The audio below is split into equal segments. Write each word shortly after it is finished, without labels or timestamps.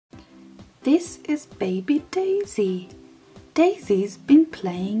This is baby Daisy. Daisy's been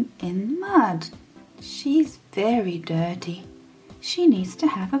playing in mud. She's very dirty. She needs to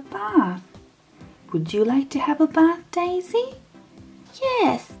have a bath. Would you like to have a bath, Daisy?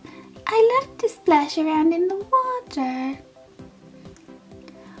 Yes, I love to splash around in the water.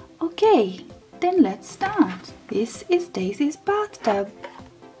 Okay, then let's start. This is Daisy's bathtub.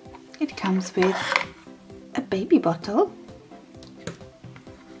 It comes with a baby bottle,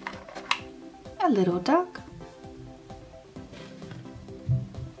 a little duck,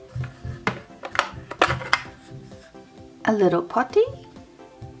 a little potty,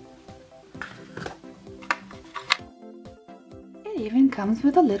 it even comes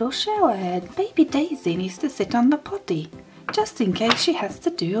with a little shower head. Baby Daisy needs to sit on the potty just in case she has to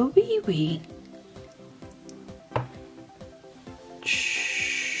do a wee-wee.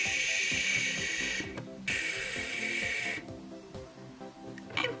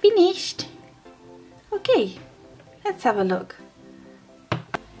 I'm finished. Okay, let's have a look.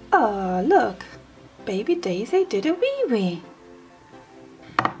 Oh, look, baby Daisy did a wee-wee.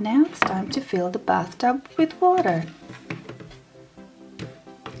 Now it's time to fill the bathtub with water.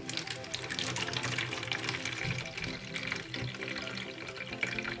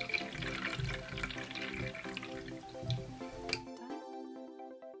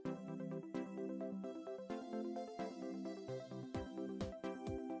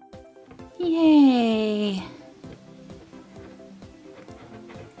 Yay!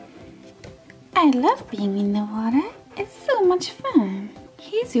 I love being in the water. It's so much fun.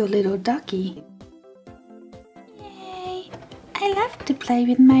 Here's your little ducky. Yay! I love to play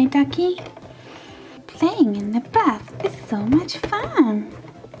with my ducky. Playing in the bath is so much fun.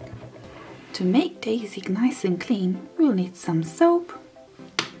 To make Daisy nice and clean, we'll need some soap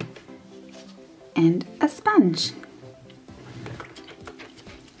and a sponge.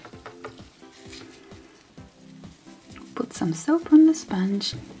 Put some soap on the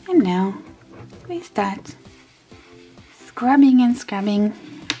sponge, and now we start scrubbing and scrubbing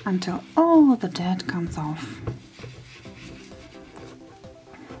until all the dirt comes off.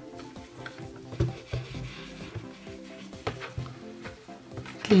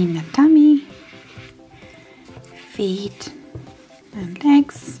 Clean the tummy, feet and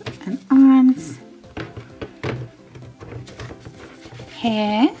legs and arms,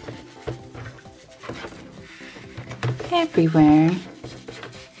 hair, everywhere.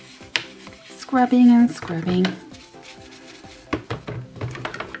 Scrubbing and scrubbing.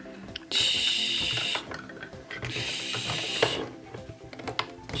 Shh. Shh.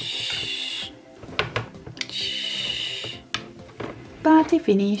 Shh. Shh. Party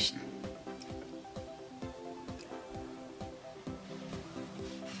finished.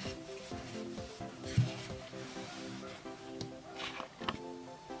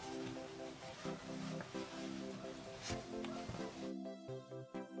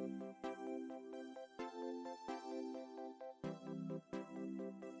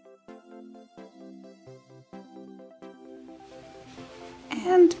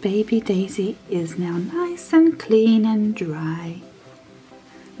 And baby Daisy is now nice and clean and dry.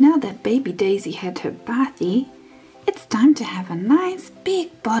 Now that baby Daisy had her bathy, it's time to have a nice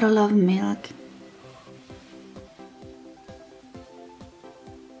big bottle of milk.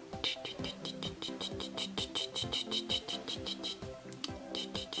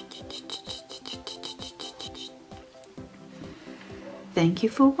 Thank you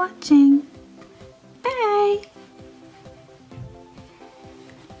for watching.